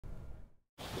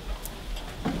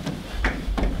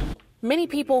Many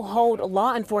people hold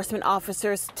law enforcement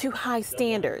officers to high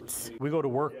standards. We go to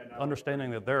work understanding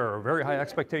that there are very high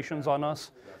expectations on us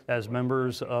as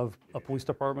members of a police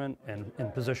department and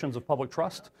in positions of public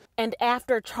trust. And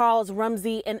after Charles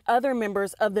Rumsey and other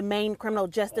members of the Maine Criminal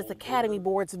Justice Academy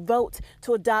boards vote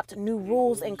to adopt new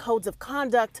rules and codes of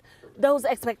conduct, those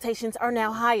expectations are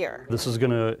now higher. This is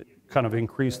going to kind of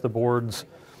increase the board's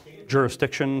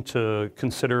jurisdiction to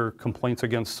consider complaints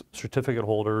against certificate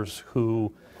holders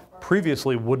who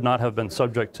previously would not have been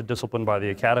subject to discipline by the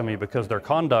Academy because their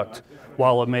conduct,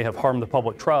 while it may have harmed the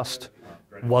public trust,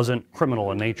 wasn't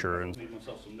criminal in nature.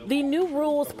 The new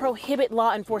rules prohibit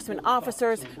law enforcement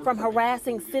officers from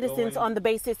harassing citizens on the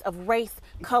basis of race,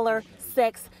 color,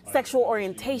 sex, sexual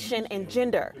orientation, and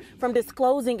gender, from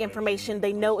disclosing information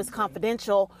they know is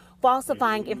confidential,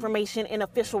 falsifying information in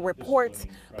official reports,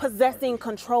 possessing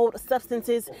controlled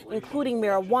substances, including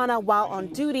marijuana while on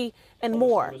duty, and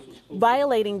more.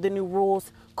 Violating the new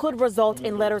rules could result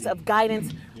in letters of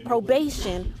guidance,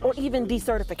 probation, or even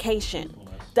decertification.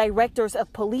 Directors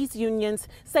of police unions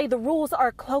say the rules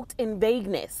are cloaked in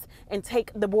vagueness and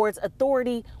take the board's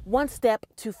authority one step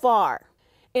too far.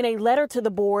 In a letter to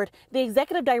the board, the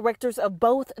executive directors of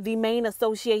both the Maine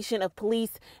Association of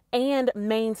Police and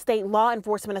Maine State Law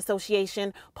Enforcement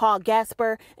Association, Paul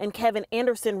Gasper and Kevin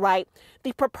Anderson, write,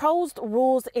 the proposed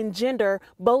rules engender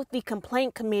both the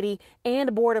complaint committee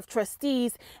and board of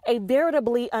trustees a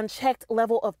veritably unchecked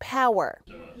level of power.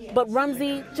 But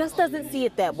Rumsey just doesn't see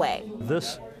it that way.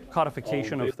 This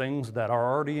codification of things that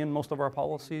are already in most of our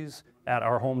policies at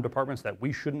our home departments that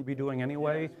we shouldn't be doing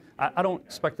anyway, I don't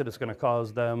expect that it's going to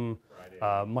cause them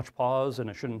much pause, and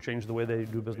it shouldn't change the way they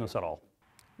do business at all.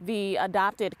 The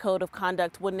adopted code of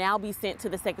conduct will now be sent to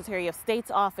the Secretary of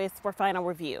State's office for final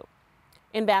review.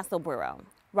 In Brattleboro,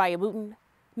 Raya Wooten,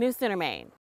 News Center, Maine.